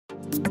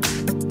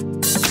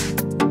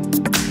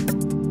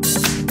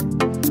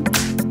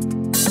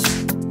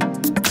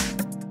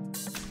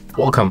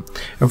Welcome.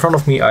 In front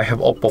of me I have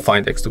OPPO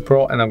Find X2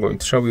 Pro, and I'm going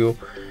to show you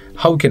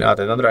how you can add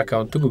another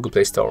account to Google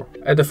Play Store.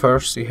 At the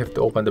first, you have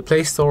to open the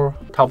Play Store,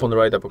 tap on the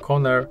right upper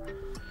corner,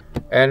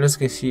 and as you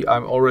can see,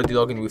 I'm already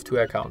logged in with 2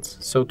 accounts.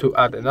 So to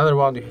add another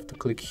one, you have to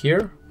click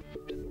here,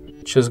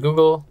 choose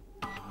Google.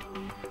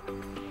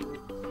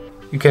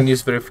 You can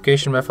use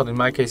verification method. In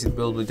my case, it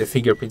will be the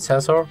fingerprint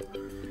sensor.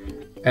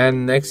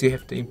 And next you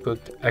have to input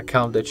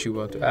account that you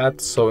want to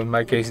add. So in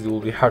my case, it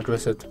will be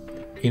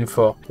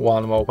HardReset.Info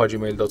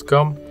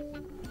 1@gmail.com.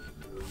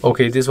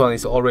 Okay, this one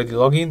is already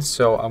logged in,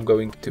 so I'm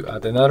going to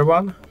add another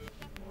one.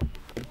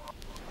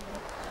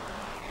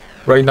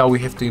 Right now we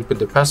have to input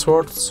the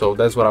password, so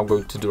that's what I'm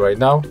going to do right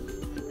now.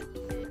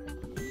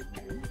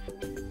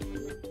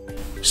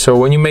 So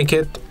when you make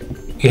it,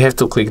 you have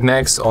to click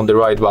next on the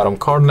right bottom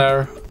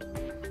corner.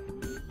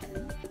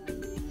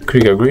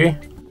 Click agree.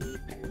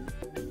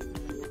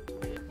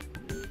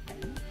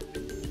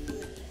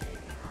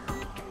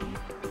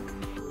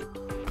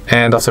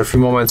 And after a few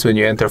moments, when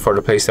you enter for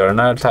the Play Store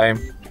another time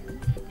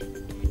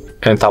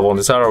and tap on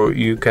this arrow,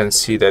 you can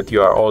see that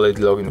you are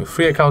already logged in with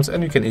 3 accounts,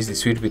 and you can easily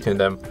switch between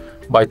them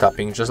by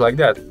tapping just like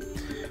that.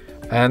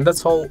 And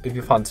that's all. If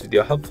you found this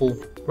video helpful,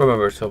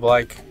 remember to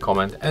like,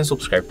 comment and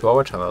subscribe to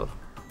our channel.